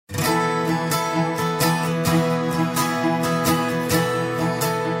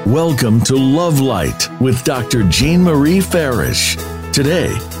Welcome to Love Light with Dr. Jean Marie Farish.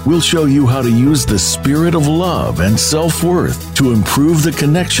 Today, we'll show you how to use the spirit of love and self-worth to improve the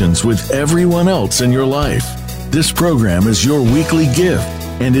connections with everyone else in your life. This program is your weekly gift,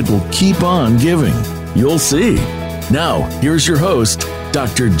 and it will keep on giving. You'll see. Now, here's your host,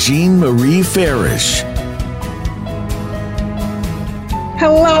 Dr. Jean Marie Farish.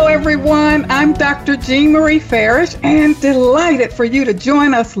 Hello, everyone. I'm Dr. Jean Marie Farish, and delighted for you to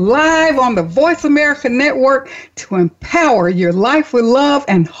join us live on the Voice America Network to empower your life with love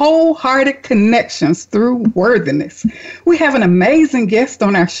and wholehearted connections through worthiness. We have an amazing guest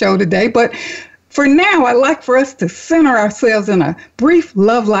on our show today, but for now, I'd like for us to center ourselves in a brief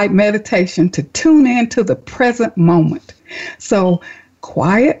love light meditation to tune into the present moment. So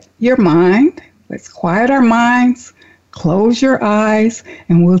quiet your mind. Let's quiet our minds. Close your eyes,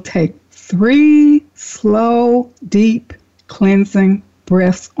 and we'll take 3 slow, deep, cleansing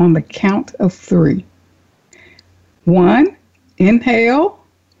breaths on the count of 3. 1, inhale,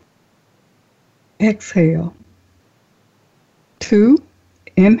 exhale. 2,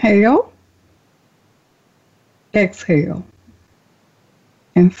 inhale, exhale.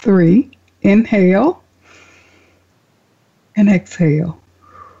 And 3, inhale and exhale.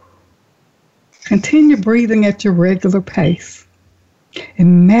 Continue breathing at your regular pace.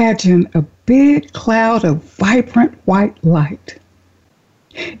 Imagine a big cloud of vibrant white light.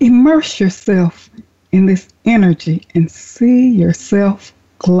 Immerse yourself in this energy and see yourself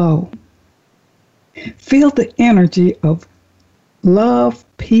glow. Feel the energy of love,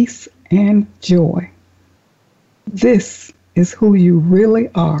 peace, and joy. This is who you really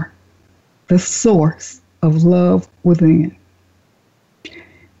are, the source of love within.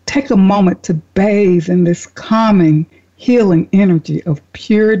 Take a moment to bathe in this calming, healing energy of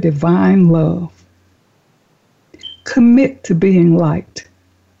pure divine love. Commit to being light.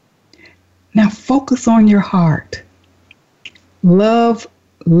 Now focus on your heart. Love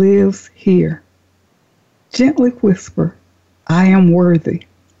lives here. Gently whisper, I am worthy.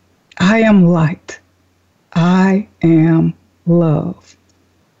 I am light. I am love.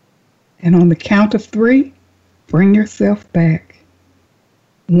 And on the count of 3, bring yourself back.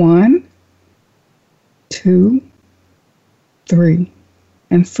 1, 2, 3.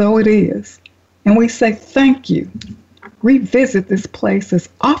 And so it is. And we say thank you. Revisit this place as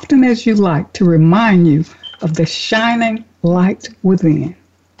often as you like to remind you of the shining light within.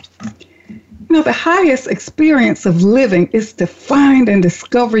 You know, the highest experience of living is to find and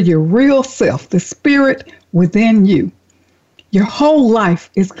discover your real self, the spirit within you. Your whole life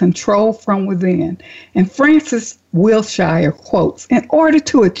is controlled from within. And Francis Wilshire quotes, in order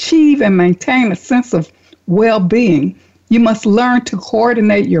to achieve and maintain a sense of well-being, you must learn to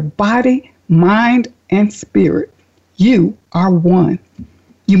coordinate your body, mind, and spirit. You are one.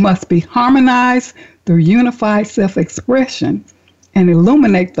 You must be harmonized through unified self-expression and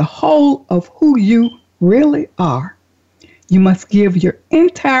illuminate the whole of who you really are. You must give your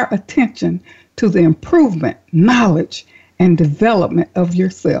entire attention to the improvement, knowledge, and development of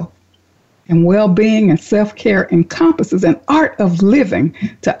yourself. And well-being and self-care encompasses an art of living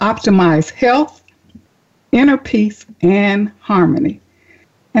to optimize health, inner peace, and harmony.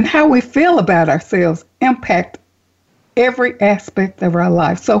 And how we feel about ourselves impact every aspect of our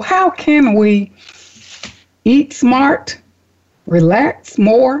life. So how can we eat smart, relax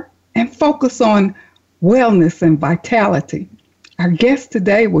more, and focus on wellness and vitality? Our guest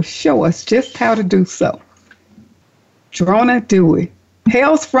today will show us just how to do so. Drona Dewi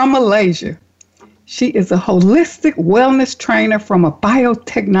hails from Malaysia. She is a holistic wellness trainer from a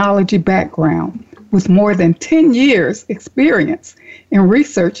biotechnology background with more than 10 years experience in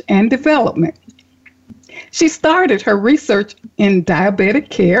research and development. She started her research in diabetic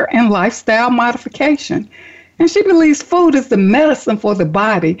care and lifestyle modification, and she believes food is the medicine for the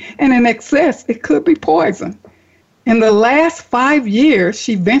body, and in excess, it could be poison. In the last 5 years,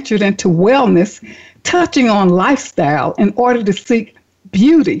 she ventured into wellness, touching on lifestyle in order to seek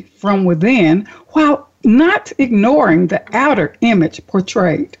beauty from within while not ignoring the outer image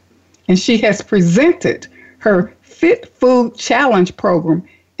portrayed. And she has presented her Fit Food Challenge program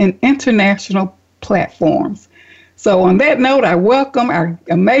in international platforms. So on that note, I welcome our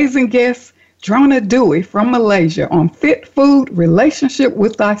amazing guest, Drona Dewi from Malaysia on Fit Food, Relationship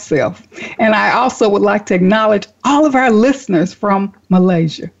with Thyself. And I also would like to acknowledge all of our listeners from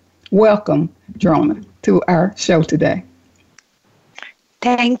Malaysia. Welcome, Drona, to our show today.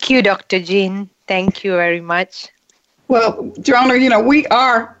 Thank you, Dr. Jean. Thank you very much. Well, Drona, we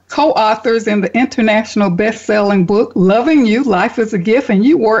are co-authors in the international best-selling book, Loving You, Life is a Gift, and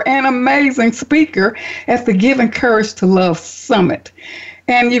you were an amazing speaker at the Giving Courage to Love Summit.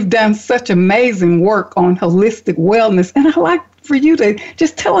 And you've done such amazing work on holistic wellness. And I'd like for you to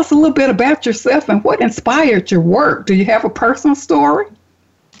just tell us a little bit about yourself and what inspired your work. Do you have a personal story?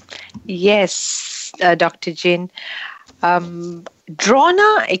 Yes, Dr. Jin.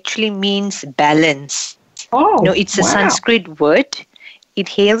 Drona actually means balance. Oh, It's a Sanskrit word. It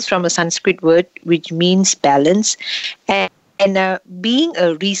hails from a Sanskrit word which means balance. And being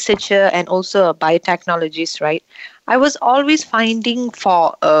a researcher and also a biotechnologist, right, I was always finding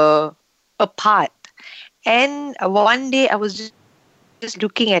for a path. And one day I was just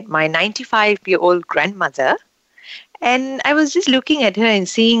looking at my 95-year-old grandmother, and I was just looking at her and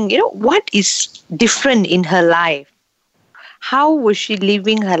seeing, what is different in her life. How was she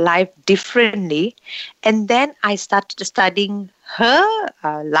living her life differently? And then I started studying her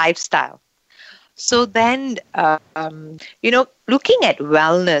lifestyle. So then, looking at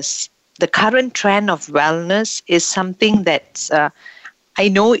wellness, the current trend of wellness is something that's, I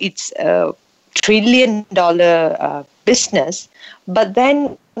know it's a trillion-dollar business, but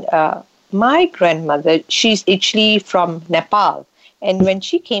then my grandmother, she's actually from Nepal. And when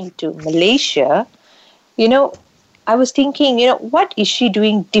she came to Malaysia, I was thinking, what is she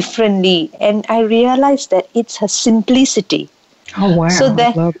doing differently? And I realized that it's her simplicity. Oh, wow. So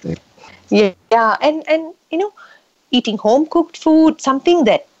I loved it. Yeah. And eating home-cooked food, something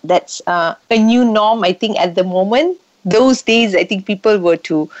that's a new norm, I think, at the moment. Those days, I think people were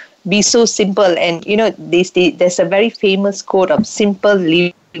to be so simple. And, there's a very famous quote of simple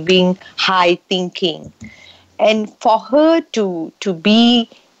living, high thinking. And for her to be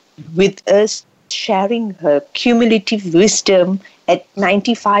with us, sharing her cumulative wisdom at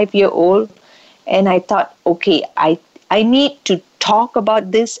 95-year-old, and I thought, okay, I need to talk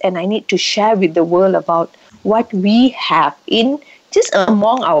about this, and I need to share with the world about what we have in just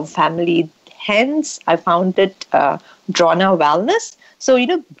among our family. Hence, I founded Drona Wellness. So,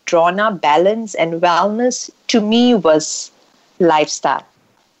 Drona, balance and wellness, to me was lifestyle.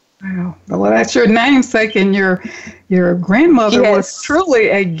 Wow. Well, that's your namesake, and your grandmother was truly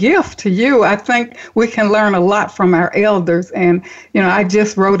a gift to you. I think we can learn a lot from our elders. And, I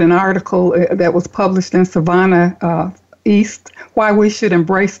just wrote an article that was published in Savannah East, why we should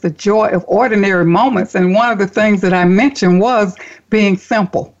embrace the joy of ordinary moments. And one of the things that I mentioned was being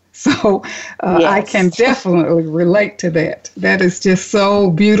simple. So I can definitely relate to that. That is just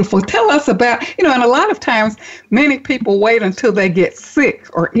so beautiful. Tell us about, and a lot of times many people wait until they get sick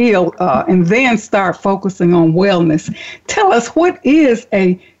or ill and then start focusing on wellness. Tell us, what is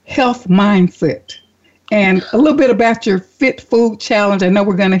a health mindset? And a little bit about your Fit Food Challenge. I know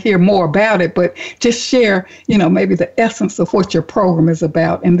we're going to hear more about it, but just share, maybe the essence of what your program is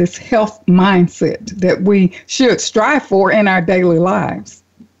about and this health mindset that we should strive for in our daily lives.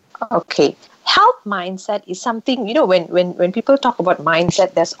 Okay. Health mindset is something, when people talk about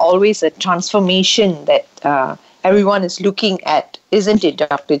mindset, there's always a transformation that everyone is looking at, isn't it,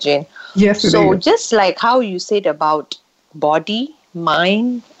 Dr. Jane? Yes, it is. So just like how you said about body,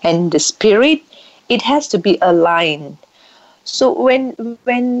 mind, and the spirit, it has to be aligned. So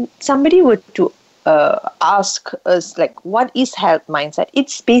when somebody were to ask us, like, what is health mindset?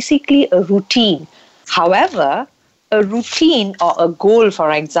 It's basically a routine. However, a routine or a goal,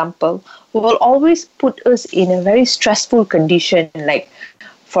 for example, will always put us in a very stressful condition. Like,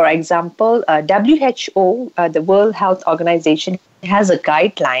 for example, WHO, the World Health Organization, has a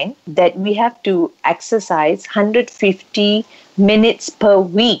guideline that we have to exercise 150 minutes per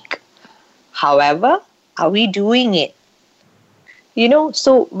week. However, are we doing it?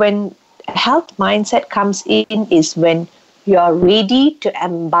 So when health mindset comes in is when you are ready to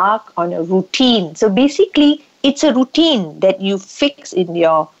embark on a routine. So basically, it's a routine that you fix in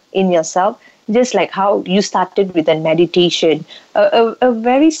yourself, just like how you started with a meditation, a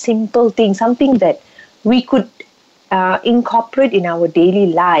very simple thing, something that we could incorporate in our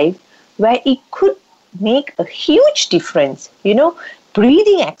daily life, where it could make a huge difference.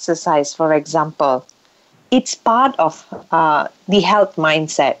 Breathing exercise, for example, it's part of the health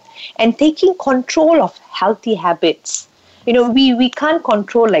mindset, and taking control of healthy habits. We can't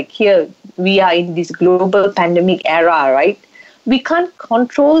control, like here, we are in this global pandemic era, right? We can't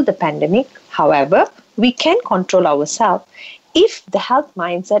control the pandemic. However, we can control ourselves. If the health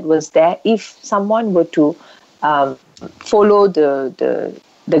mindset was there, if someone were to follow the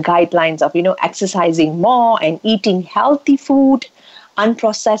guidelines of, exercising more and eating healthy food,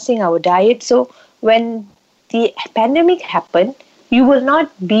 unprocessing our diet. So when the pandemic happened, you will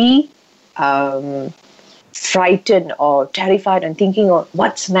not be frightened or terrified and thinking, oh,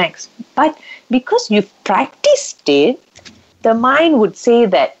 what's next? But because you've practiced it, the mind would say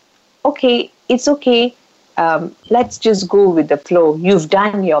that, okay, it's okay. let's just go with the flow. You've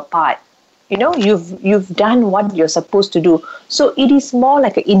done your part. You've done what you're supposed to do. So it is more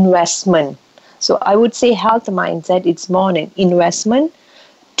like an investment. So I would say health mindset, it's more an investment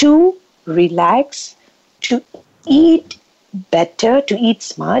to relax, to eat better, to eat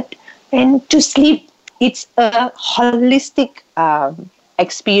smart, and to sleep. It's a holistic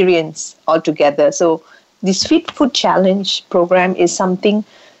experience altogether. So this Fit Food Challenge program is something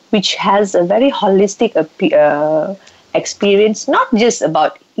which has a very holistic experience, not just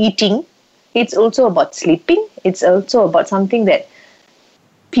about eating. It's also about sleeping. It's also about something that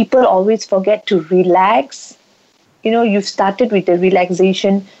people always forget, to relax. You've started with the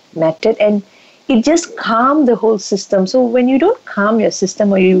relaxation method, and it just calms the whole system. So when you don't calm your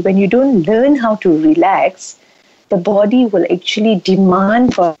system, or when you don't learn how to relax, the body will actually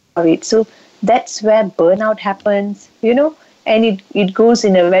demand for it. So that's where burnout happens, and it goes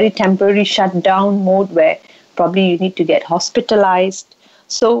in a very temporary shutdown mode where probably you need to get hospitalized.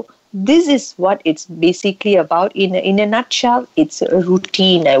 So this is what it's basically about. In a nutshell, it's a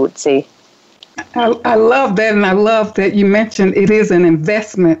routine, I would say. I love that, and I love that you mentioned it is an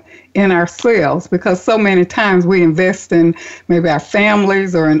investment in ourselves, because so many times we invest in maybe our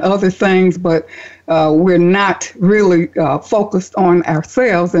families or in other things, but we're not really focused on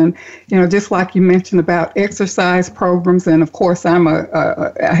ourselves. And just like you mentioned about exercise programs, and of course I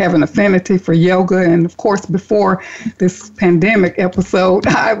have an affinity for yoga, and of course before this pandemic episode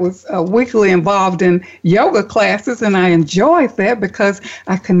I was weekly involved in yoga classes, and I enjoyed that because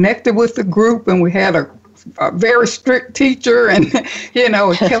I connected with the group, and we had a very strict teacher, and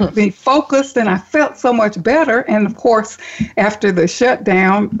it kept me focused, and I felt so much better. And of course, after the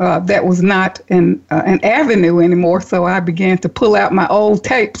shutdown, that was not an avenue anymore. So I began to pull out my old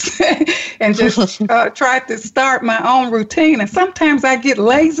tapes and just try to start my own routine. And sometimes I get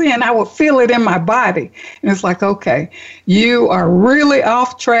lazy, and I would feel it in my body, and it's like, okay, you are really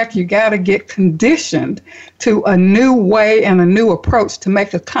off track. You got to get conditioned to a new way and a new approach to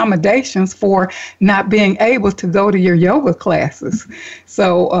make accommodations for not being able to go to your yoga classes.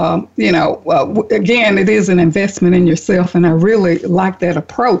 So, again, it is an investment in yourself, and I really like that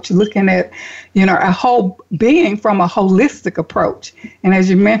approach, looking at, our whole being from a holistic approach. And as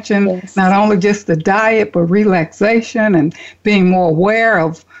you mentioned, yes, not only just the diet, but relaxation and being more aware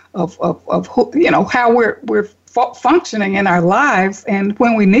of who, how we're functioning in our lives, and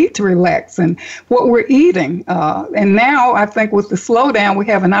when we need to relax, and what we're eating. And now I think with the slowdown, we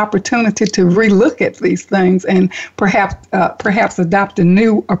have an opportunity to relook at these things and perhaps adopt a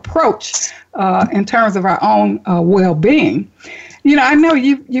new approach in terms of our own well-being. I know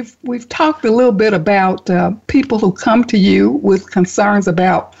we've talked a little bit about people who come to you with concerns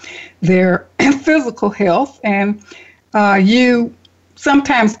about their physical health, and you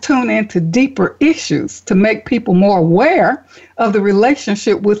sometimes tune into deeper issues to make people more aware of the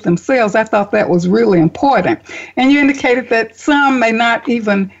relationship with themselves. I thought that was really important. And you indicated that some may not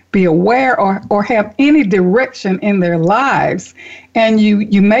even be aware or have any direction in their lives, and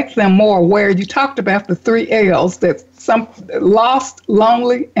you make them more aware. You talked about the 3 L's, that some lost,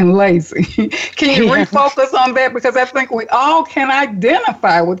 lonely, and lazy. Can you refocus on that? Because I think we all can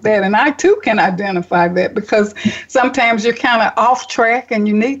identify with that, and I too can identify that, because sometimes you're kind of off track and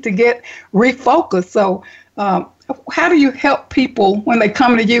you need to get refocused. So how do you help people when they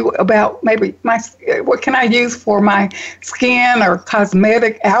come to you about maybe what can I use for my skin or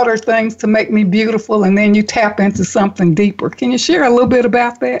cosmetic outer things to make me beautiful, and then you tap into something deeper? Can you share a little bit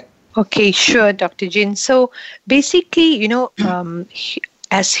about that? Okay, sure, Dr. Jin. So basically,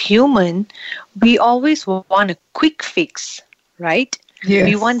 as human, we always want a quick fix, right? Yes.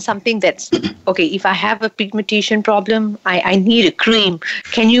 We want something that's, okay, if I have a pigmentation problem, I need a cream.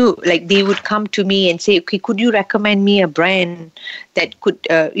 Can you, they would come to me and say, okay, could you recommend me a brand that could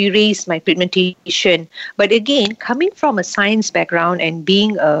erase my pigmentation? But again, coming from a science background and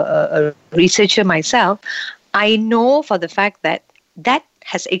being a researcher myself, I know for the fact that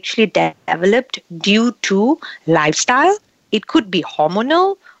has actually developed due to lifestyle. It could be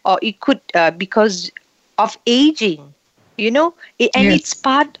hormonal, or it could because of aging. And yes, it's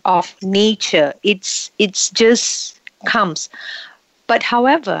part of nature. It's just comes. But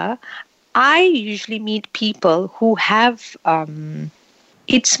however, I usually meet people who have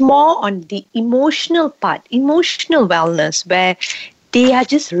it's more on the emotional part, emotional wellness, where they are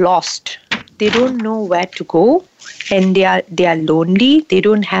just lost. They don't know where to go, and they are lonely. They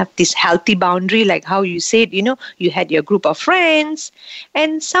don't have this healthy boundary, like how you said, you had your group of friends,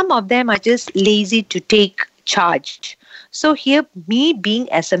 and some of them are just lazy to take charge. So here, me being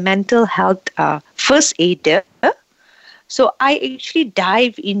as a mental health first aider, So I actually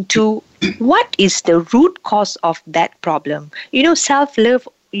dive into what is the root cause of that problem. Self-love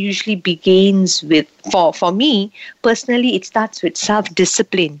usually begins with, for me personally, it starts with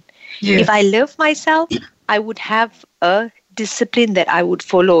self-discipline. Yes. If I love myself, I would have a discipline that I would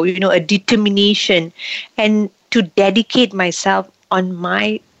follow, a determination, and to dedicate myself on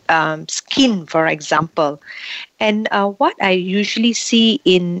my skin, for example. And what I usually see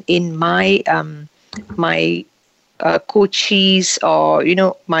in my coaches, or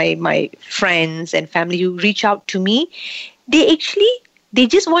my friends and family who reach out to me, they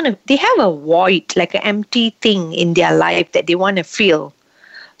have a void, like an empty thing in their life that they want to fill.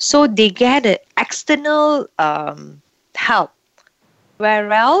 So they get an external help.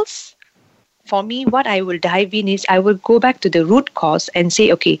 Whereas for me, what I will dive in is I will go back to the root cause and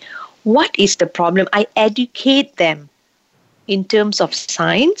say, okay, what is the problem? I educate them in terms of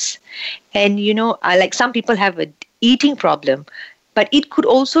science. And, like some people have an eating problem, but it could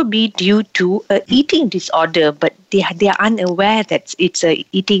also be due to an eating disorder, but they are unaware that it's a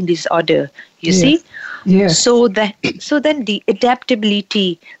eating disorder. You see? Yes. So then the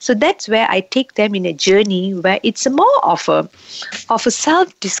adaptability. So that's where I take them in a journey where it's more of a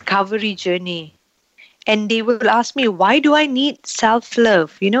self-discovery journey. And they will ask me, why do I need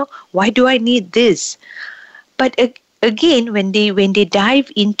self-love? Why do I need this? But again, when they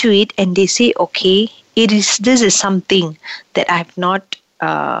dive into it and they say, okay, this is something that I've not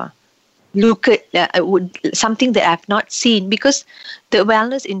something that I've not seen, because the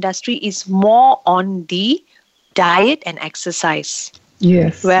wellness industry is more on the diet and exercise.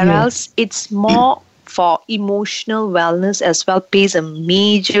 Yes. Whereas it's more for emotional wellness as well, plays a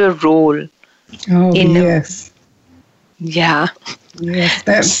major role. Oh, yes. Yeah.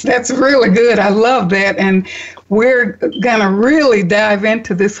 Yes, that's really good. I love that. And we're going to really dive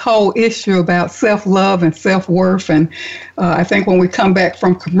into this whole issue about self-love and self-worth. And I think when we come back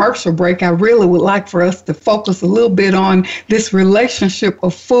from commercial break, I really would like for us to focus a little bit on this relationship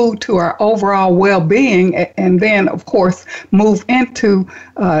of food to our overall well-being. And then, of course, move into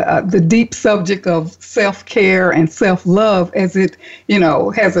the deep subject of self-care and self-love as it,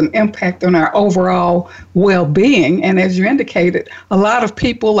 has an impact on our overall well-being. And as you indicated, a lot of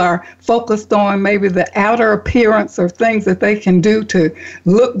people are focused on maybe the outer appearance or things that they can do to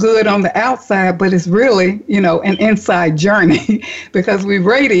look good on the outside, but it's really, an inside journey because we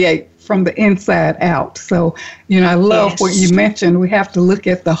radiate from the inside out. So, I love what you mentioned. We have to look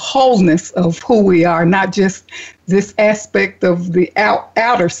at the wholeness of who we are, not just this aspect of the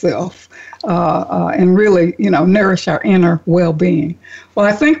outer self, and really, nourish our inner well-being. Well,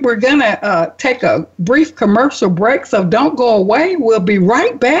 I think we're going to take a brief commercial break, so don't go away. We'll be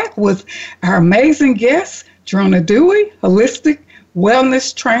right back with our amazing guest, Drona Dewi, holistic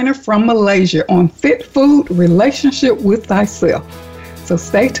wellness trainer from Malaysia, on Fit Food, Relationship with Thyself. So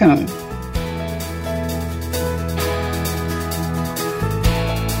stay tuned.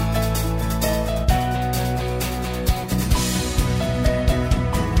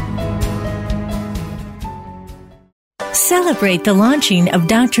 Celebrate the launching of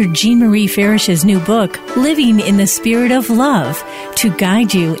Dr. Jean Marie Farish's new book, Living in the Spirit of Love, to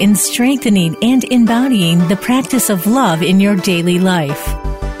guide you in strengthening and embodying the practice of love in your daily life.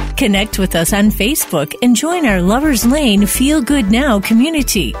 Connect with us on Facebook and join our Lover's Lane Feel Good Now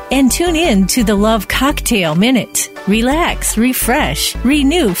community, and tune in to the Love Cocktail Minute. Relax, refresh,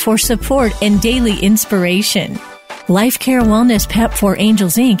 renew for support and daily inspiration. Life Care Wellness Pep for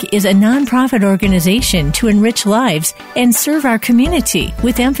Angels, Inc. is a nonprofit organization to enrich lives and serve our community,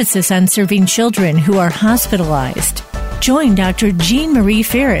 with emphasis on serving children who are hospitalized. Join Dr. Jean Marie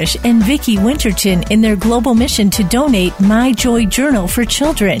Farish and Vicki Winterton in their global mission to donate My Joy Journal for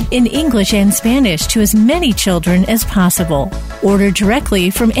children in English and Spanish to as many children as possible. Order directly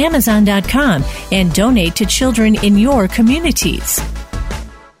from Amazon.com and donate to children in your communities.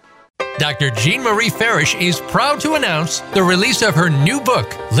 Dr. Jean Marie Farish is proud to announce the release of her new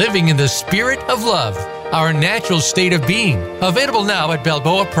book, Living in the Spirit of Love, Our Natural State of Being, available now at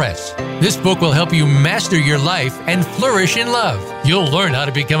Balboa Press. This book will help you master your life and flourish in love. You'll learn how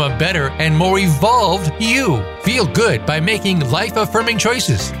to become a better and more evolved you. Feel good by making life-affirming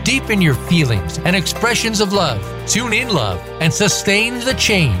choices, deepen your feelings and expressions of love, tune in love and sustain the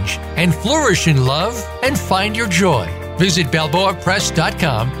change, and flourish in love and find your joy. Visit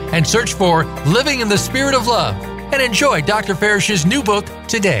BalboaPress.com and search for Living in the Spirit of Love and enjoy Dr. Farish's new book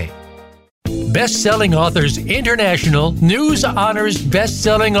today. Best-selling Authors International news honors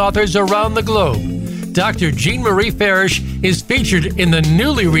best-selling authors around the globe. Dr. Jean Marie Farish is featured in the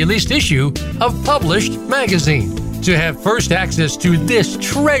newly released issue of Published magazine. To have first access to this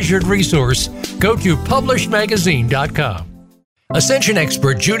treasured resource, go to publishedmagazine.com. Ascension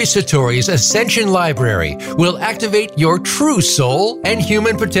expert Judy Satori's Ascension Library will activate your true soul and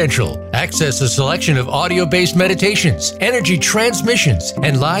human potential. Access a selection of audio-based meditations, energy transmissions,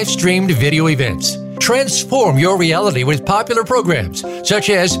 and live-streamed video events. Transform your reality with popular programs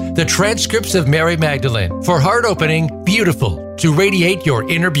such as the transcripts of Mary Magdalene for heart-opening, beautiful, to radiate your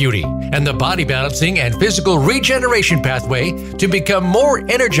inner beauty, and the body balancing and physical regeneration pathway to become more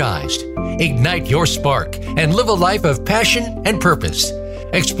energized. Ignite your spark and live a life of passion and purpose.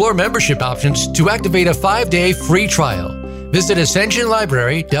 Explore membership options to activate a 5-day free trial. Visit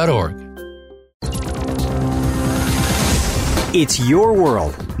ascensionlibrary.org. It's your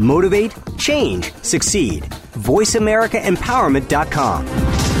world. Motivate, change, succeed. VoiceAmericaEmpowerment.com.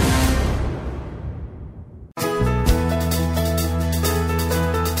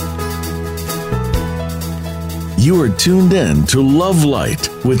 You are tuned in to Love Light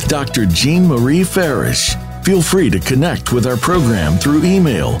with Dr. Jean Marie Farish. Feel free to connect with our program through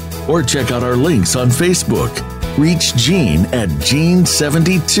email or check out our links on Facebook. Reach Jean at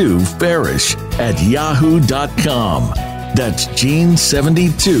Jean72Farish@yahoo.com. That's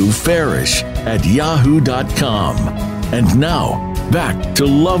Jean72Farish@yahoo.com. And now, back to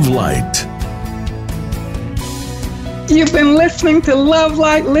Love Light. You've been listening to Love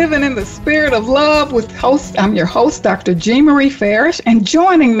Light, Living in the Spirit of Love with I'm your host, Dr. Jean Marie Farish, and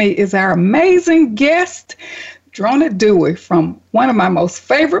joining me is our amazing guest, Drona Dewi, from one of my most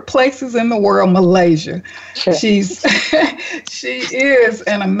favorite places in the world, Malaysia. Sure. She is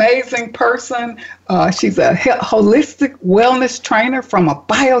an amazing person. She's a holistic wellness trainer from a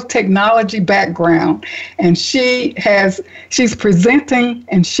biotechnology background, and she's presenting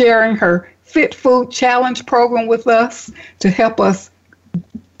and sharing her Fit Food Challenge program with us to help us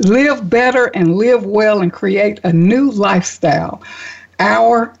live better and live well and create a new lifestyle.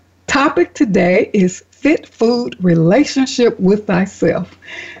 Our topic today is Fit Food Relationship with Thyself.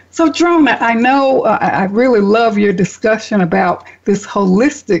 So, Drona, I know I really love your discussion about this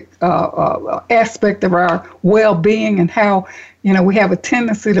holistic aspect of our well-being and how, we have a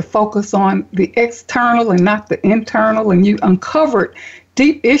tendency to focus on the external and not the internal, and you uncovered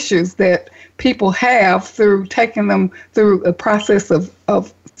deep issues that people have through taking them through a process of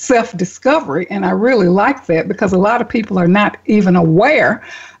self-discovery. And I really like that because a lot of people are not even aware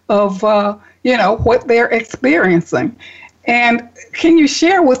of, what they're experiencing. And can you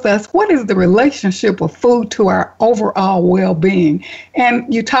share with us what is the relationship of food to our overall well-being? And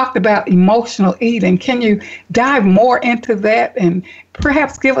you talked about emotional eating. Can you dive more into that and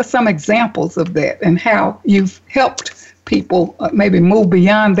perhaps give us some examples of that and how you've helped people maybe move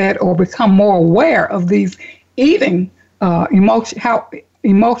beyond that or become more aware of these eating, how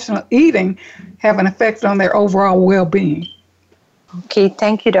emotional eating have an effect on their overall well-being? Okay,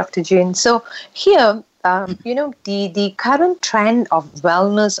 thank you, Dr. Jean. So here, the current trend of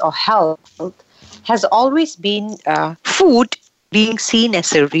wellness or health has always been food being seen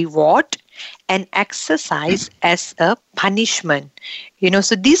as a reward and exercise as a punishment.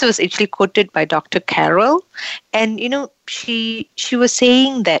 So this was actually quoted by Dr. Carroll, and she was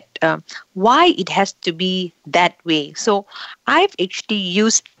saying that why it has to be that way. So I've actually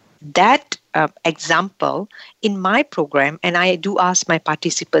used that example in my program, and I do ask my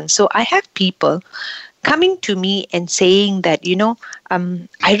participants. So I have people coming to me and saying that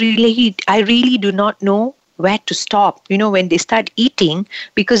I really do not know where to stop, when they start eating,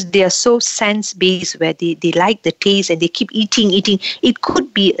 because they are so sense-based where they like the taste and they keep eating. It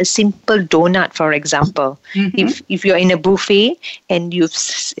could be a simple donut, for example. Mm-hmm. If you're in a buffet and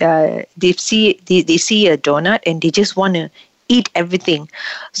they see a donut and they just want to eat everything.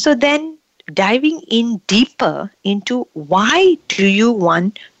 So then diving in deeper into why do you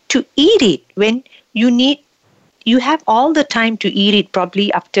want to eat it when you have all the time to eat it,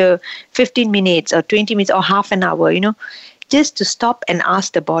 probably after 15 minutes or 20 minutes or half an hour, just to stop and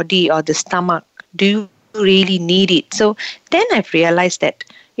ask the body or the stomach, do you really need it? So then I've realized that,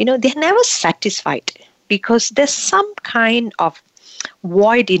 they're never satisfied because there's some kind of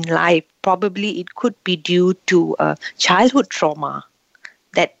void in life. Probably it could be due to childhood trauma,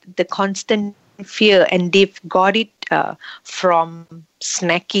 that the constant fear, and they've got it from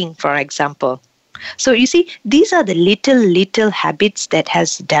snacking, for example. So you see, these are the little habits that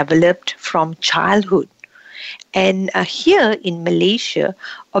has developed from childhood. And here in Malaysia,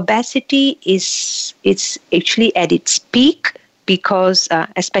 obesity is actually at its peak because,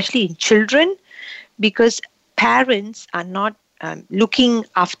 especially in children, because parents are not looking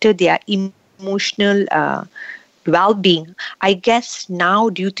after their emotional well-being. I guess now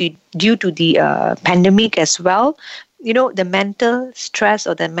due to the pandemic as well, the mental stress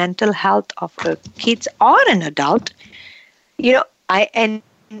or the mental health of the kids or an adult, and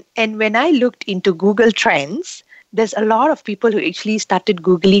when I looked into Google Trends, there's a lot of people who actually started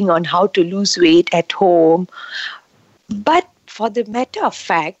Googling on how to lose weight at home. But for the matter of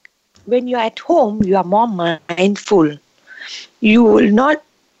fact, when you're at home, you are more mindful. You will not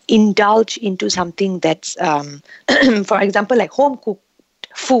indulge into something that's, for example, like home-cooked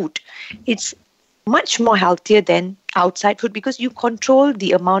food. It's much more healthier than outside food because you control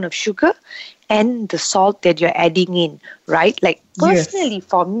the amount of sugar and the salt that you're adding in, right? Like personally,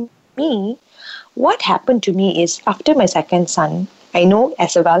 for me, what happened to me is after my second son, I know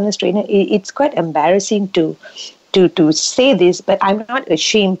as a wellness trainer, it's quite embarrassing to say this, but I'm not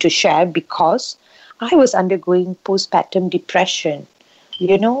ashamed to share because I was undergoing postpartum depression.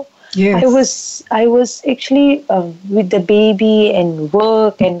 Yes. I was actually with the baby and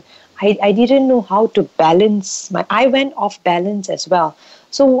work, and I didn't know how to balance I went off balance as well.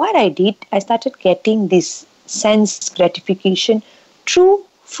 So what I did, I started getting this sense gratification through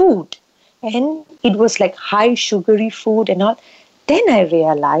food. And it was like high sugary food and all. Then I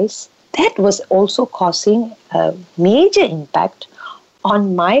realized that was also causing a major impact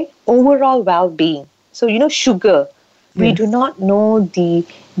on my overall well-being. So, sugar. Yes. We do not know the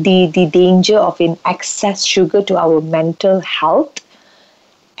danger of an excess sugar to our mental health.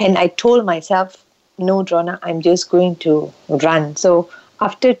 And I told myself, no, Drona, I'm just going to run. So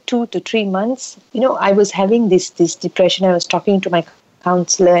after 2 to 3 months, I was having this depression. I was talking to my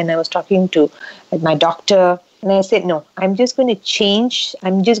counselor and I was talking to my doctor. And I said, no, I'm just going to change.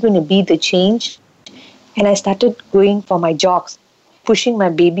 I'm just going to be the change. And I started going for my jogs, pushing my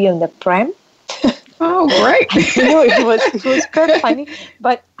baby on the pram. Oh, great. It was quite funny.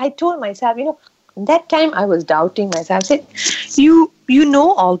 But I told myself, that time I was doubting myself. I said, you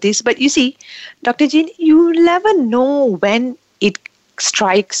know all this, but you see, Dr. Jean, you never know when it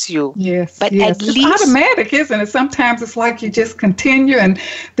strikes you. Yes, but yes. at it's least automatic, isn't it? Sometimes it's like you just continue and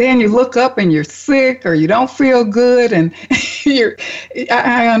then you look up and you're sick or you don't feel good, and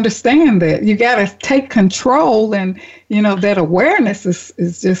I understand that. You got to take control, and that awareness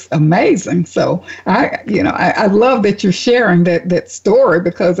is just amazing. So I love that you're sharing that story,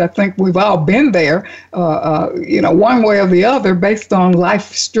 because I think we've all been there, one way or the other, based on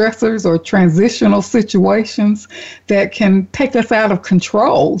life stressors or transitional situations that can take us out of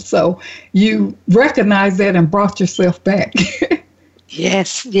control. So you recognize that and brought yourself back.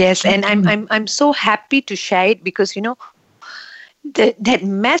 Yes, and I'm so happy to share it, because that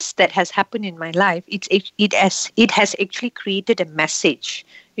mess that has happened in my life, it has actually created a message.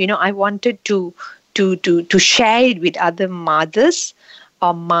 I wanted to share it with other mothers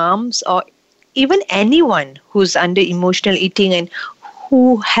or moms or even anyone who's under emotional eating and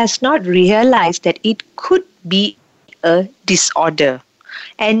who has not realized that it could be a disorder,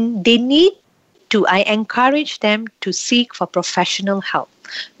 and they need to. I encourage them to seek for professional help,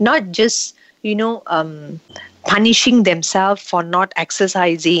 not just punishing themselves for not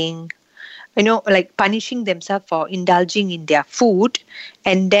exercising, like punishing themselves for indulging in their food,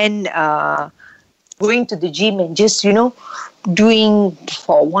 and then going to the gym and just doing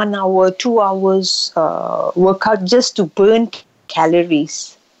for 1 hour, 2 hours workout just to burn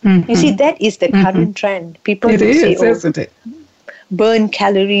calories. Mm-hmm. You see, that is the current trend. People say, isn't it? Burn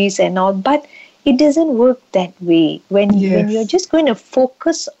calories and all, but it doesn't work that way. When you're just going to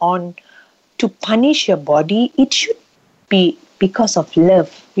focus on to punish your body, it should be because of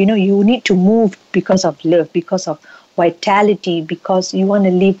love. You need to move because of love, because of vitality, because you want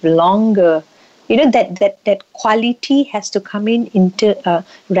to live longer. That quality has to come into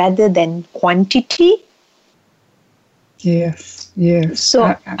rather than quantity. Yes.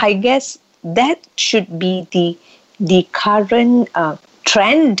 So I guess that should be the current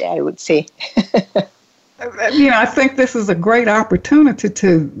trend, I would say. I think this is a great opportunity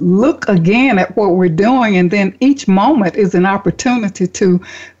to look again at what we're doing, and then each moment is an opportunity to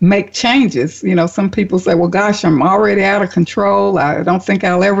make changes. Some people say, well, gosh, I'm already out of control. I don't think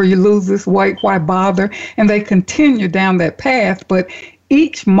I'll ever lose this weight. Why bother? And they continue down that path. But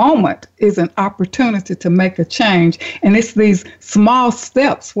each moment is an opportunity to make a change. And it's these small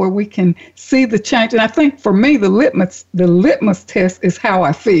steps where we can see the change. And I think for me, the litmus test is how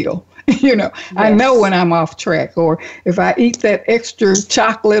I feel. Yes. I know when I'm off track, or if I eat that extra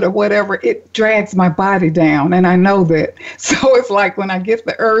chocolate or whatever, it drags my body down, and I know that. So it's like when I get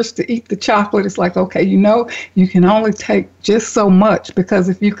the urge to eat the chocolate, it's like, okay, you can only take just so much, because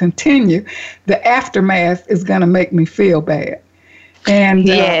if you continue, the aftermath is going to make me feel bad. And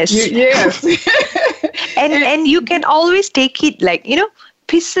yes. and you can always take it like,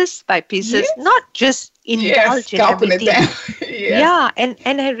 pieces by pieces, not just indulge in everything. It down. Yeah,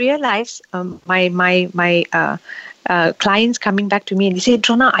 and I realized my clients coming back to me and they say,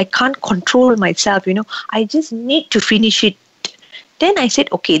 Drona, I can't control myself, I just need to finish it. Then I said,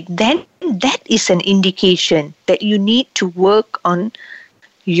 okay, then that is an indication that you need to work on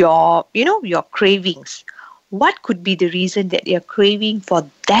your cravings. What could be the reason that you're craving for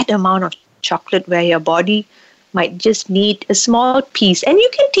that amount of chocolate where your body might just need a small piece, and you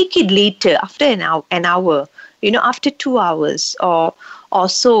can take it later after an hour, after 2 hours or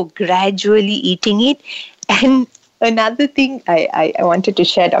so, gradually eating it. And another thing I wanted to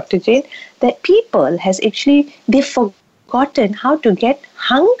share, Dr. Jane, that people they've forgotten how to get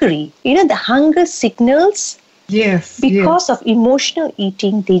hungry. The hunger signals. Yes. Because of emotional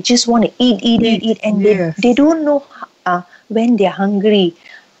eating, they just want to eat, and they don't know when they're hungry.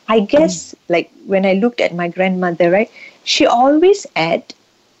 I guess, like when I looked at my grandmother, right, she always ate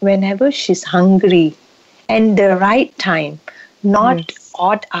whenever she's hungry and the right time, not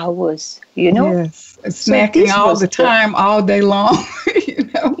odd hours, Yes, snacking all the time, all day long,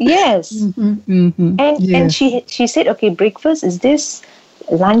 Yes. And she said, okay, breakfast is this,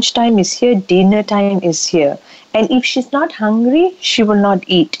 lunchtime is here, dinner time is here. And if she's not hungry, she will not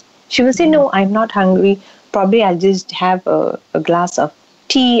eat. She will say, no, I'm not hungry. Probably I'll just have a glass of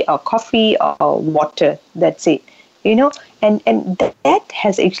tea or coffee or water. That's it. And that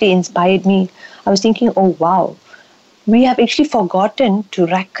has actually inspired me. I was thinking, oh, wow, we have actually forgotten to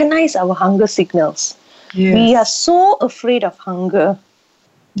recognize our hunger signals. Yes. We are so afraid of hunger.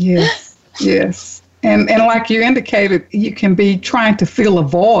 Yes. And like you indicated, you can be trying to fill a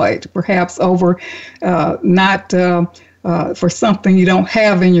void, perhaps over not for something you don't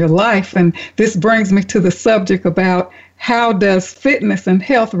have in your life. And this brings me to the subject about how does fitness and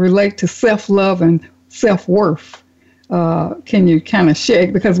health relate to self-love and self-worth? Can you kind of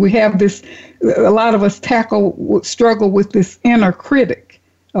share? Because we have this, a lot of us struggle with this inner critic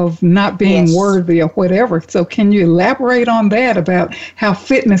of not being worthy or whatever. So can you elaborate on that, about how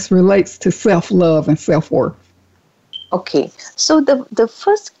fitness relates to self-love and self-worth? Okay, so the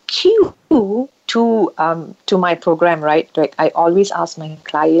first cue to my program, right? Like I always ask my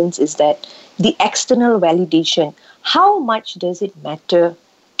clients is that the external validation, how much does it matter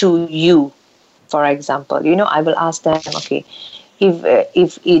to you? For example, I will ask them, okay,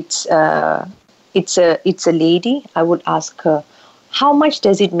 if it's a lady, I would ask her, how much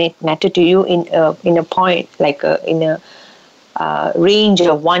does it matter to you in a point, like in a range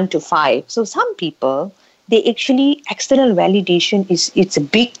of 1 to 5? So some people, they actually, external validation it's a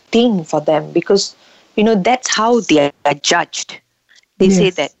big thing for them, because that's how they are judged. They say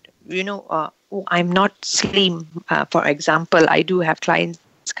that I'm not slim. For example, I do have clients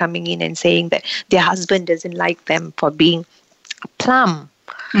coming in and saying that their husband doesn't like them for being plump.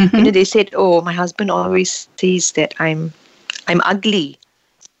 They said, oh, my husband always says that I'm ugly.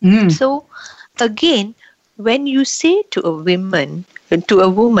 So again, when you say to a woman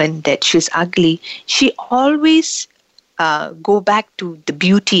that she's ugly, she always go back to the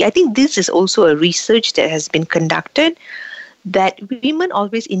beauty. I think this is also a research that has been conducted, that women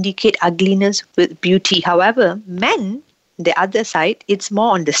always indicate ugliness with beauty. However, men, the other side, it's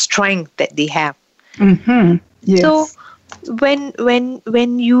more on the strength that they have. Yes. So when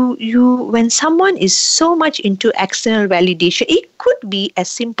someone is so much into external validation, it could be as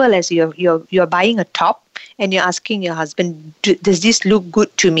simple as you're buying a top and you're asking your husband, does this look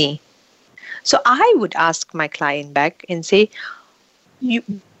good to me? So I would ask my client back and say,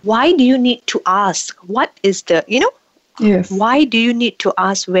 why do you need to ask? What is the, why do you need to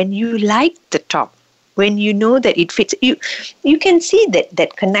ask when you like the top? When you know that it fits, you can see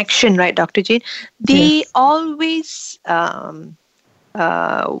that connection, right, Dr. Jane? They always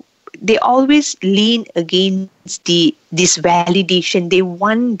lean against this validation. They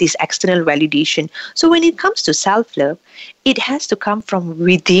want this external validation. So when it comes to self-love, it has to come from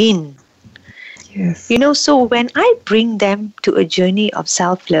within. Yes. So when I bring them to a journey of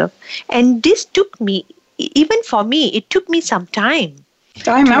self-love, and this took me, even for me, it took me some time.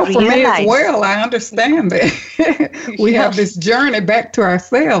 I know, for me as well. I understand that. We have this journey back to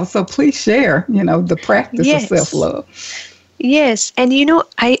ourselves. So please share, the practice of self-love. Yes. And,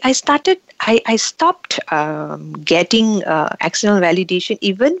 I stopped getting external validation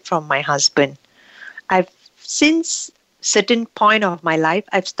even from my husband. Since certain point of my life,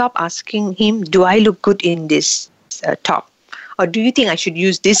 I've stopped asking him, do I look good in this top? Or do you think I should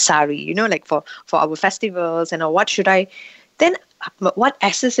use this sari, like for our festivals, and what should I... Then what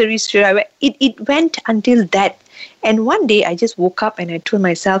accessories should I wear? It went until that And one day I just woke up and I told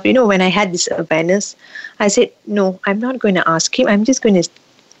myself, when I had this awareness, I said, no, I'm not going to ask him. I'm just going to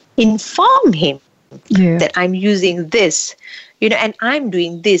inform him that I'm using this, and I'm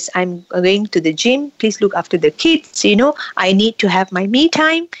doing this. I'm going to the gym. Please look after the kids. I need to have my me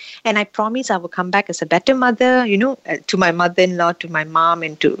time. And I promise I will come back as a better mother, to my mother-in-law, to my mom,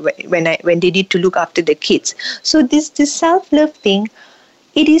 and to when they need to look after the kids. So this self-love thing,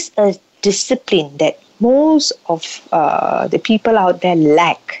 it is a discipline that most of the people out there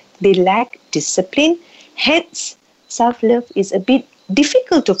lack. They lack discipline. Hence, self-love is a bit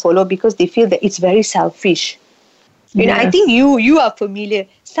difficult to follow because they feel that it's very selfish. I think you are familiar.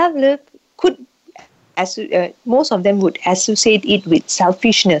 Self-love could, most of them would associate it with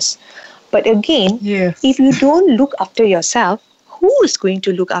selfishness. But again, if you don't look after yourself, who is going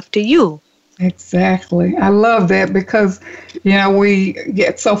to look after you? Exactly. I love that because, we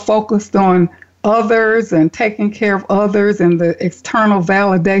get so focused on others and taking care of others and the external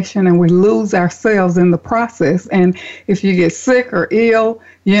validation, and we lose ourselves in the process. And if you get sick or ill,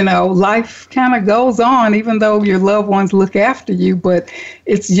 life kind of goes on, even though your loved ones look after you, but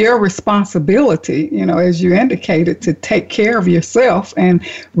it's your responsibility, as you indicated, to take care of yourself and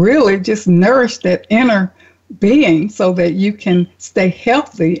really just nourish that inner being so that you can stay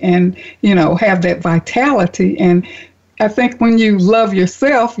healthy and, have that vitality. And I think when you love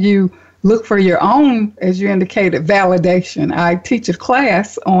yourself, you look for your own, as you indicated, validation. I teach a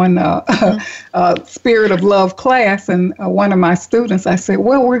class on Spirit of Love class, and one of my students, I said,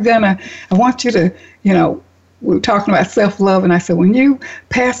 well, I want you to, we were talking about self-love, and I said, when you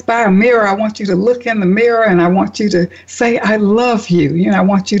pass by a mirror, I want you to look in the mirror, and I want you to say, I love you. I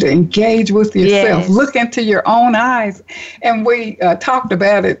want you to engage with yourself. Yes. Look into your own eyes. And we talked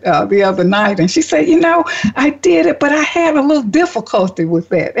about it the other night, and she said, I did it, but I had a little difficulty with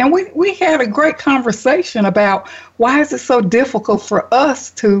that. And we had a great conversation about why is it so difficult for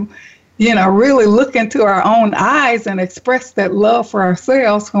us to really look into our own eyes and express that love for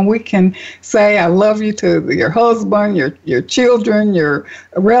ourselves when we can say, I love you to your husband, your children, your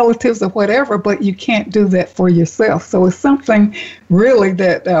relatives or whatever, but you can't do that for yourself. So it's something really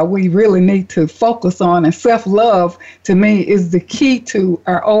that we really need to focus on. And self-love, to me, is the key to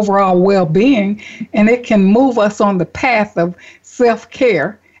our overall well-being, and it can move us on the path of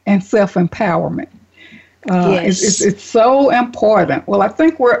self-care and self-empowerment. It's so important. Well, I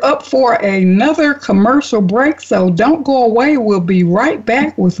think we're up for another commercial break, so don't go away. We'll be right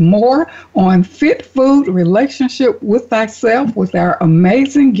back with more on Fit Food Relationship with Thyself with our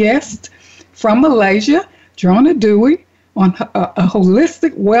amazing guest from Malaysia, Drona Dewi, on a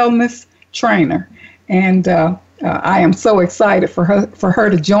holistic wellness trainer. And I am so excited for her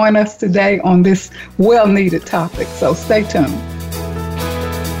to join us today on this well-needed topic. So stay tuned.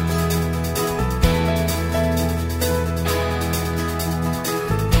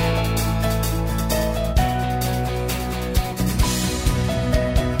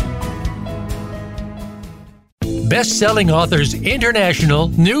 Best-selling Authors International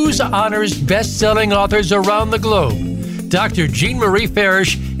news honors best-selling authors around the globe. Dr. Jean Marie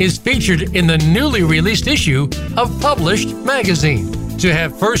Farish is featured in the newly released issue of Published magazine. To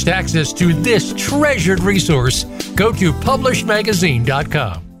have first access to this treasured resource, go to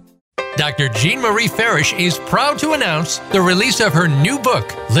publishedmagazine.com. Dr. Jean Marie Farish is proud to announce the release of her new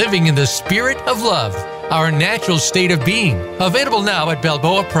book, Living in the Spirit of Love, Our Natural State of Being, available now at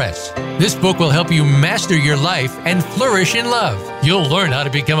Balboa Press. This book will help you master your life and flourish in love. You'll learn how to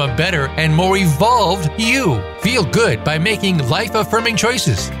become a better and more evolved you. Feel good by making life-affirming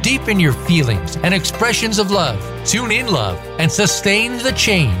choices. Deepen your feelings and expressions of love. Tune in love and sustain the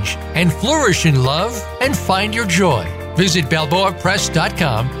change. And flourish in love and find your joy. Visit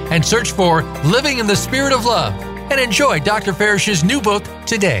BalboaPress.com and search for Living in the Spirit of Love and enjoy Dr. Farish's new book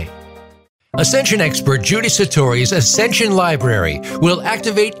today. Ascension expert Judy Satori's Ascension Library will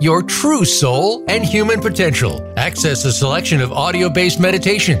activate your true soul and human potential. Access a selection of audio-based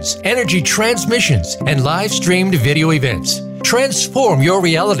meditations, energy transmissions, and live-streamed video events. Transform your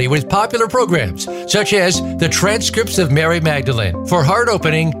reality with popular programs such as the transcripts of Mary Magdalene for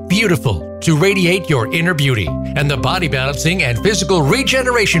heart-opening, beautiful, to radiate your inner beauty, and the body balancing and physical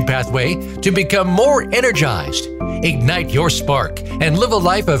regeneration pathway to become more energized. Ignite your spark and live a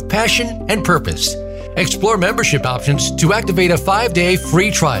life of passion and purpose. Explore membership options to activate a 5-day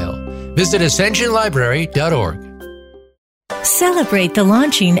free trial. Visit ascensionlibrary.org. Celebrate the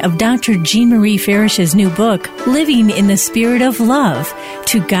launching of Dr. Jean Marie Farish's new book, Living in the Spirit of Love,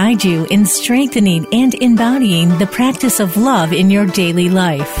 to guide you in strengthening and embodying the practice of love in your daily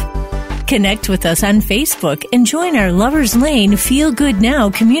life. Connect with us on Facebook and join our Lover's Lane Feel Good Now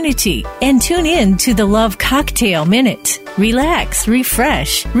community. And tune in to the Love Cocktail Minute. Relax,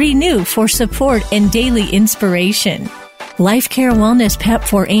 refresh, renew for support and daily inspiration. Life Care Wellness Pep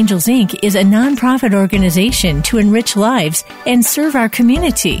for Angels Inc. is a nonprofit organization to enrich lives and serve our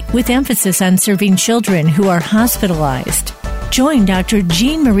community with emphasis on serving children who are hospitalized. Join Dr.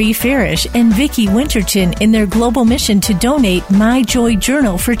 Jean Marie Farish and Vicki Winterton in their global mission to donate My Joy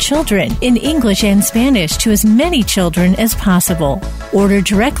Journal for children in English and Spanish to as many children as possible. Order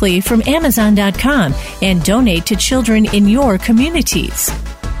directly from Amazon.com and donate to children in your communities.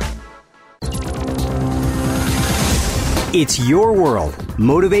 It's your world.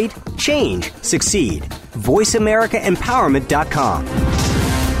 Motivate, change, succeed. VoiceAmericaEmpowerment.com.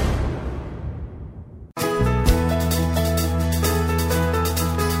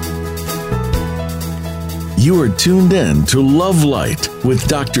 You are tuned in to Love Light with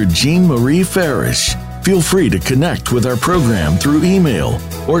Dr. Jean Marie Farish. Feel free to connect with our program through email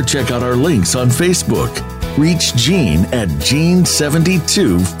or check out our links on Facebook. Reach Jean at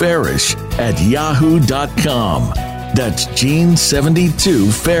Jean72Farish@yahoo.com. That's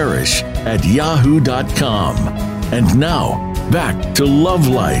Jean72Farish@yahoo.com. And now, back to Love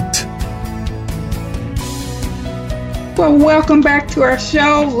Light. Well, welcome back to our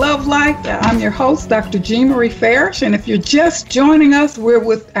show, Love Light. I'm your host, Dr. Jean Marie Farish, and if you're just joining us, we're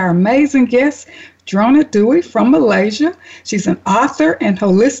with our amazing guest, Drona Dewi from Malaysia. She's an author and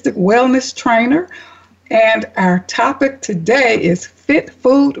holistic wellness trainer, and our topic today is Fit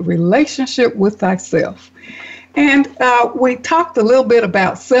Food Relationship with Thyself. And we talked a little bit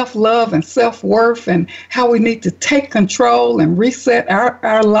about self-love and self-worth and how we need to take control and reset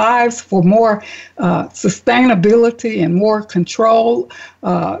our lives for more sustainability and more control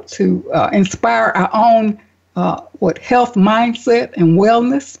to inspire our own health mindset and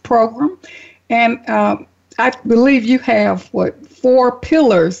wellness program. And I believe you have 4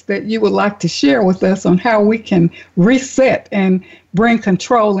 pillars that you would like to share with us on how we can reset and bring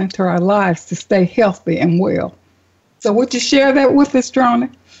control into our lives to stay healthy and well. So would you share that with us, Drona?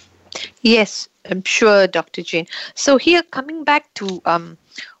 Yes, I'm sure, Dr. Jane. So here, coming back to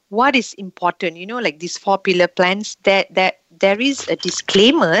what is important, like these 4 pillar plans, that there is a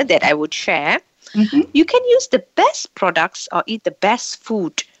disclaimer that I would share. Mm-hmm. You can use the best products or eat the best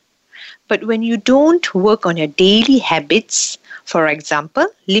food. But when you don't work on your daily habits, for example,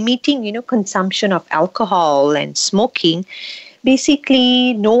 limiting, consumption of alcohol and smoking,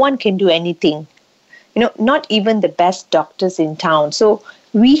 basically no one can do anything. Not even the best doctors in town. So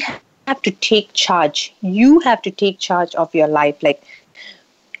we have to take charge. You have to take charge of your life. Like,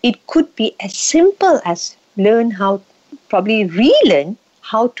 it could be as simple as relearn how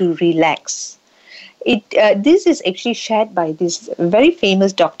to relax. This is actually shared by this very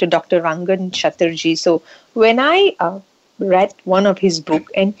famous doctor, Dr. Rangan Chatterjee. So when I read one of his book,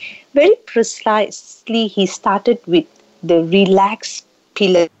 and very precisely he started with the relax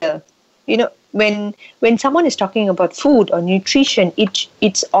pillar. When someone is talking about food or nutrition,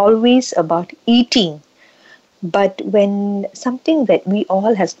 it's always about eating. But when something that we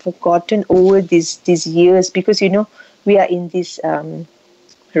all have forgotten over these years, because we are in this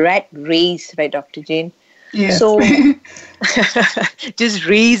rat race, right, Dr. Jane? Yes. So just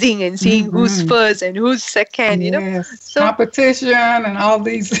racing and seeing who's first and who's second, Yes. So, competition and all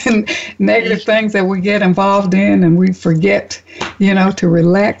these negative things that we get involved in, and we forget, to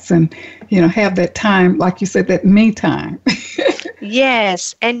relax and, have that time, like you said, that me time.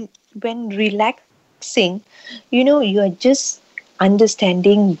 Yes. And when relaxing, you are just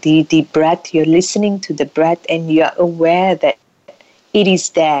understanding the breath, you're listening to the breath, and you're aware that it is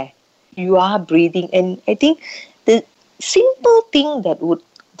there. You are breathing. And I think the simple thing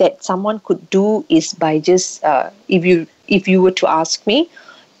that someone could do is by just, if you were to ask me,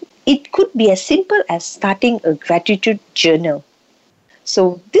 it could be as simple as starting a gratitude journal.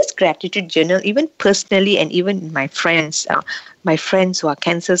 So this gratitude journal, even personally, and even my friends who are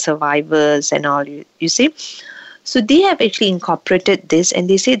cancer survivors and all, you see, so they have actually incorporated this, and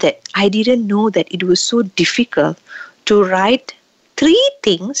they say that I didn't know that it was so difficult to write 3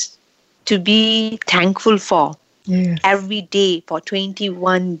 things to be thankful for every day for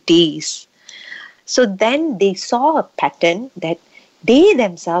 21 days. So then they saw a pattern that they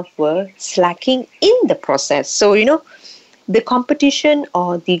themselves were slacking in the process. So, the competition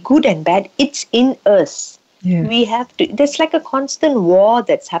or the good and bad, it's in us. Yeah. We have to, there's like a constant war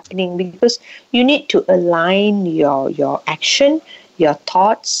that's happening, because you need to align your action, your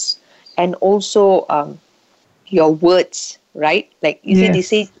thoughts, and also your words, right? Like they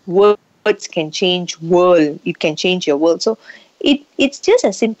say words can change world. It can change your world. So It's just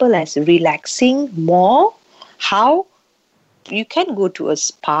as simple as relaxing more. How? You can go to a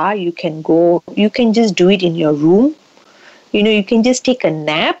spa, you can just do it in your room. You can just take a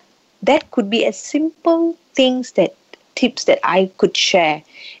nap. That could be as simple tips that I could share.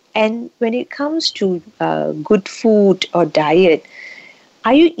 And when it comes to good food or diet,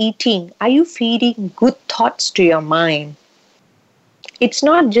 are you feeding good thoughts to your mind? It's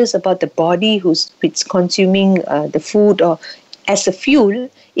not just about the body who's consuming the food or as a fuel.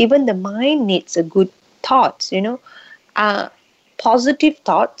 Even the mind needs a good thoughts, positive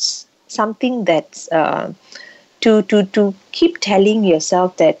thoughts, something that's to keep telling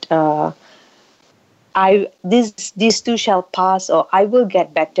yourself that this too shall pass, or I will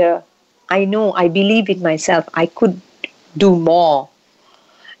get better. I know, I believe in myself. I could do more,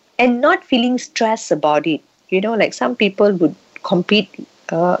 and not feeling stress about it. Like some people would compete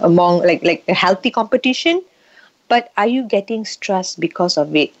among like a healthy competition, but are you getting stressed because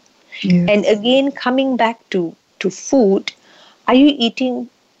of it? Yes. And again, coming back to food, are you eating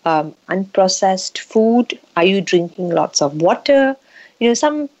unprocessed food? Are you drinking lots of water?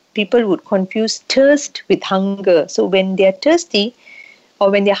 Some people would confuse thirst with hunger. So when they're thirsty or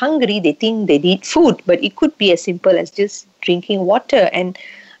when they're hungry, they think they need food, but it could be as simple as just drinking water. And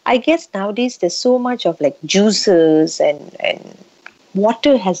I guess nowadays there's so much of like juices and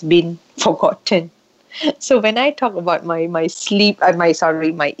water has been forgotten. So when I talk about my sleep,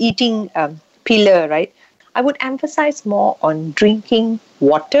 my eating pillar, right? I would emphasize more on drinking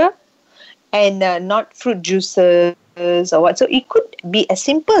water and not fruit juices or what. So it could be as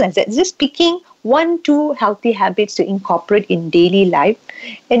simple as that. Just picking 1-2 healthy habits to incorporate in daily life.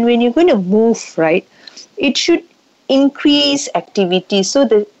 And when you're going to move, right, it should increase activity.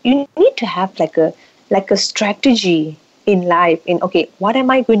 So you need to have like a strategy in life. What am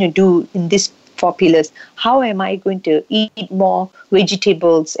I going to do in these 4 pillars? How am I going to eat more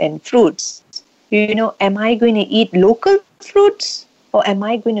vegetables and fruits? Am I going to eat local fruits, or am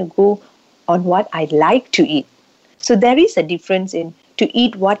I going to go on what I like to eat? So there is a difference in to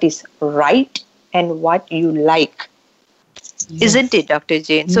eat what is right and what you like. Yes. Isn't it, Dr.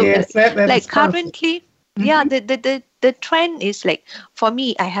 Jane? So yes, that like currently, yeah, the trend is like, for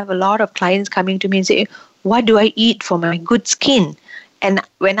me, I have a lot of clients coming to me and say, what do I eat for my good skin? And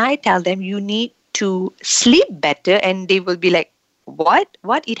when I tell them you need to sleep better, and they will be like, what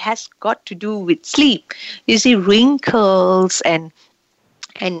it has got to do with sleep? You see, wrinkles and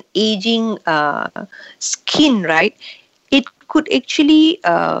aging skin, right? It could actually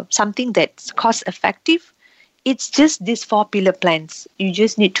something that's cost effective. It's just these 4 pillar plans. You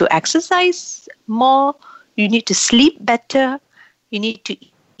just need to exercise more. You need to sleep better. You need to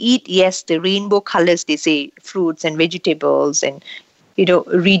eat, yes, the rainbow colors, they say, fruits and vegetables, and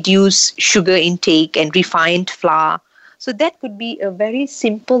reduce sugar intake and refined flour. So that could be a very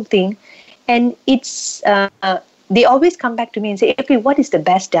simple thing. And it's they always come back to me and say, okay, what is the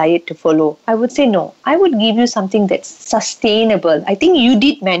best diet to follow? I would say, no, I would give you something that's sustainable. I think you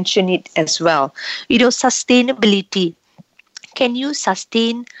did mention it as well. Sustainability. Can you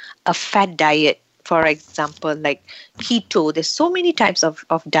sustain a fat diet, for example, like keto? There's so many types of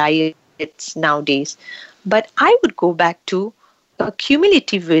diets nowadays. But I would go back to a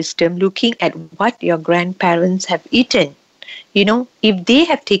cumulative wisdom, looking at what your grandparents have eaten. If they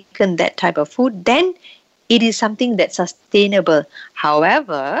have taken that type of food, then it is something that's sustainable.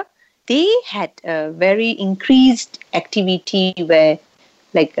 However, they had a very increased activity where,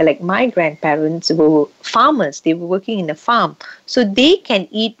 like my grandparents were farmers. They were working in a farm. So they can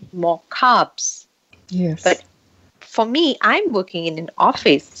eat more carbs. Yes. But for me, I'm working in an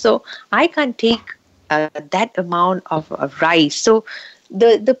office. So I can't take that amount of rice. So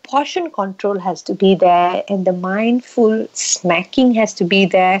the portion control has to be there, and the mindful snacking has to be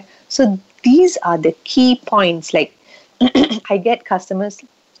there. So these are the key points. Like I get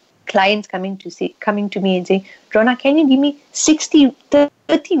clients coming to me and saying, Drona, can you give me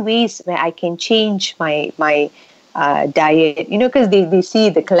 30 ways where I can change my diet? Because they see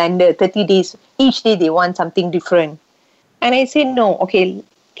the calendar, 30 days, each day they want something different. And I say, no, okay,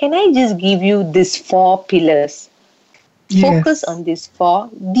 can I just give you these 4 pillars? Yes. Focus on these 4.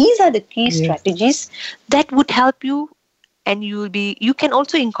 These are the key strategies that would help you, and you can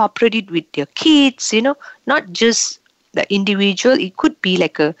also incorporate it with your kids, not just the individual. It could be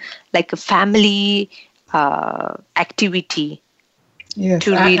like a family activity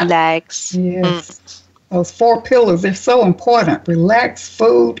to relax. Yes. Those 4 pillars, they're so important. Relax,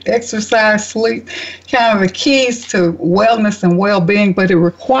 food, exercise, sleep, kind of the keys to wellness and well-being, but it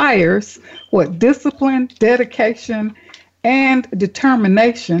requires discipline, dedication, and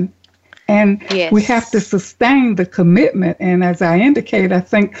determination. And Yes. we have to sustain the commitment. And as I indicate, I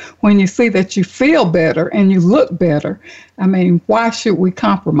think when you see that you feel better and you look better, I mean, why should we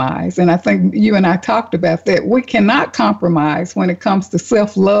compromise? And I think you and I talked about that. We cannot compromise when it comes to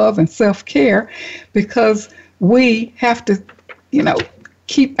self-love and self-care, because we have to,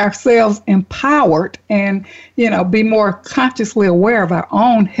 keep ourselves empowered and, be more consciously aware of our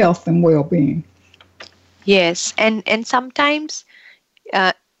own health and well-being. Yes, and sometimes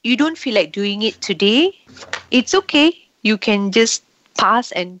you don't feel like doing it today. It's okay. You can just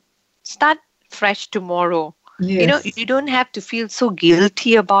pass and start fresh tomorrow. Yes. You don't have to feel so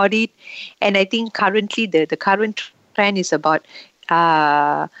guilty about it. And I think currently the current trend is about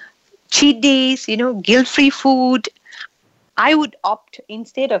cheat days, guilt-free food. I would opt,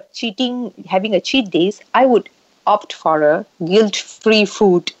 instead of having a cheat days, I would opt for a guilt-free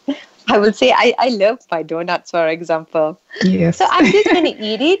food. I will say I love my donuts, for example. Yes. So I'm just going to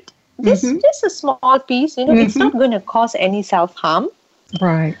eat it. Just a small piece. It's not going to cause any self-harm.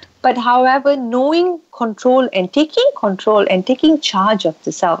 Right. But however, knowing control and taking charge of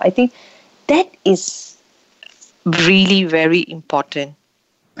the self, I think that is really very important.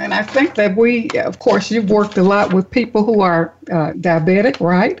 And I think that of course, you've worked a lot with people who are diabetic,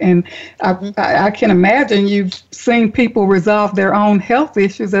 right? And I can imagine you've seen people resolve their own health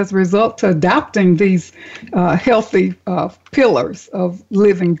issues as a result to adopting these healthy pillars of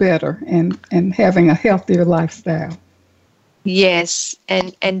living better and having a healthier lifestyle. Yes,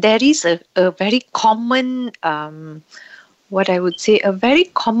 and there is a very common, what I would say, a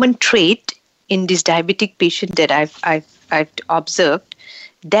very common trait in this diabetic patient that I've observed,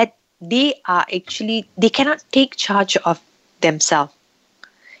 that they cannot take charge of themselves.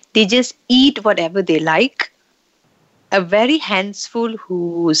 They just eat whatever they like. A very handsful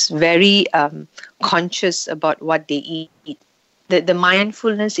who's very conscious about what they eat. The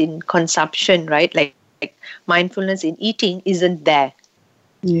mindfulness in consumption, right? Like mindfulness in eating isn't there.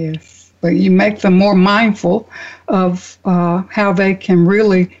 Yes, but you make them more mindful of how they can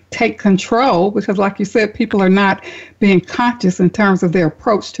really take control, because like you said, people are not being conscious in terms of their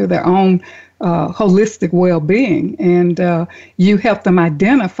approach to their own holistic well-being. And you help them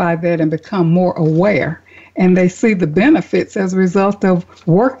identify that and become more aware. And they see the benefits as a result of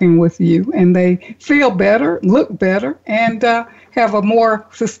working with you, and they feel better, look better, and have a more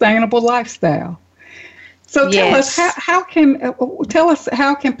sustainable lifestyle. So tell us how can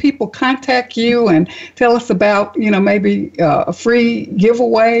people contact you, and tell us about maybe a free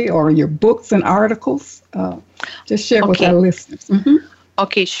giveaway or your books and articles. Just share with our listeners. Mm-hmm.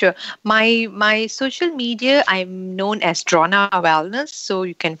 Okay, sure. My social media, I'm known as Drona Wellness, so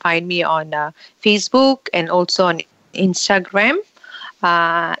you can find me on Facebook and also on Instagram.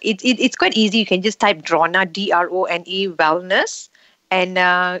 It's quite easy. You can just type Drona, D-R-O-N-E, Wellness, and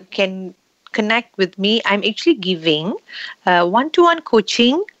can connect with me. I'm actually giving one-to-one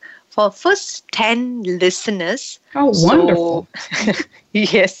coaching for first 10 listeners. Oh, wonderful.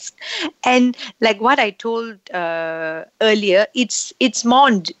 Yes. And like what I told earlier, it's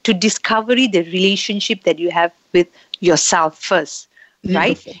more to discover the relationship that you have with yourself first, Beautiful.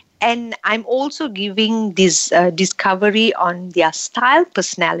 Right? And I'm also giving this discovery on their style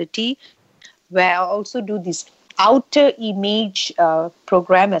personality, where I also do this outer image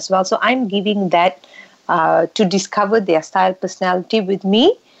program as well. So I'm giving that to discover their style personality with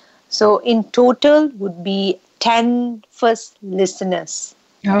me. So in total would be 10 first listeners.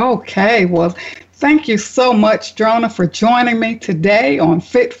 Okay, well, thank you so much, Drona, for joining me today on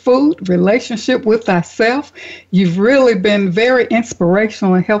Fit Food, Relationship with Thyself. You've really been very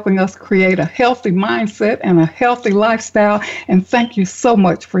inspirational in helping us create a healthy mindset and a healthy lifestyle. And thank you so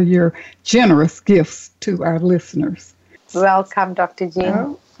much for your generous gifts to our listeners. Welcome, Dr.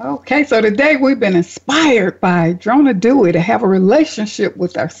 Jean. Okay, so today we've been inspired by Drona Dewi to have a relationship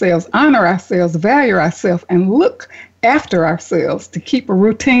with ourselves, honor ourselves, value ourselves, and look after ourselves to keep a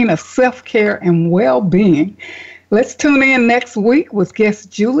routine of self-care and well-being. Let's tune in next week with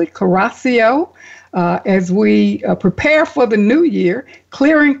guest Julie Carrascio as we prepare for the new year,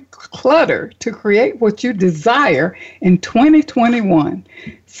 clearing clutter to create what you desire in 2021.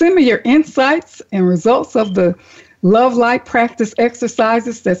 Send me your insights and results of the Love Light Practice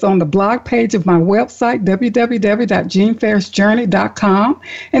exercises that's on the blog page of my website, www.jeanferrisjourney.com,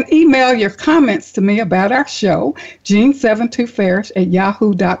 and email your comments to me about our show,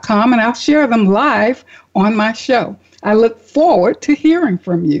 jean72farish@yahoo.com, and I'll share them live on my show. I look forward to hearing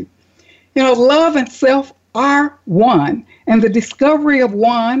from you. Love and self are one, and the discovery of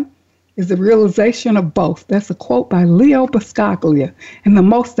one is the realization of both. That's a quote by Leo Buscaglia. And the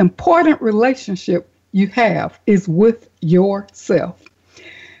most important relationship you have is with yourself.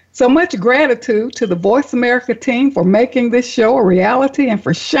 So much gratitude to the Voice America team for making this show a reality and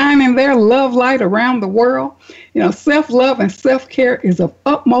for shining their love light around the world. Self-love and self-care is of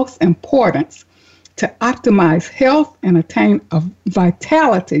utmost importance to optimize health and attain a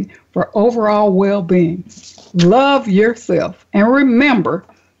vitality for overall well-being. Love yourself. And remember,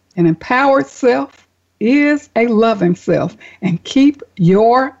 an empowered self is a loving self. And keep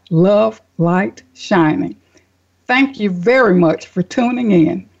your love light shining. Thank you very much for tuning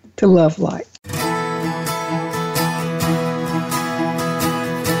in to Love Light.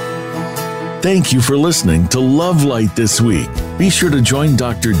 Thank you for listening to Love Light this week. Be sure to join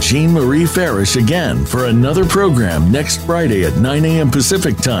Dr. Jean Marie Farish again for another program next Friday at 9 a.m.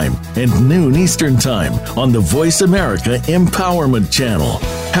 Pacific Time and noon Eastern Time on the Voice America Empowerment Channel.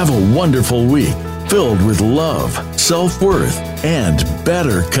 Have a wonderful week filled with love, self-worth, and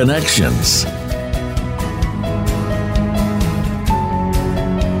better connections.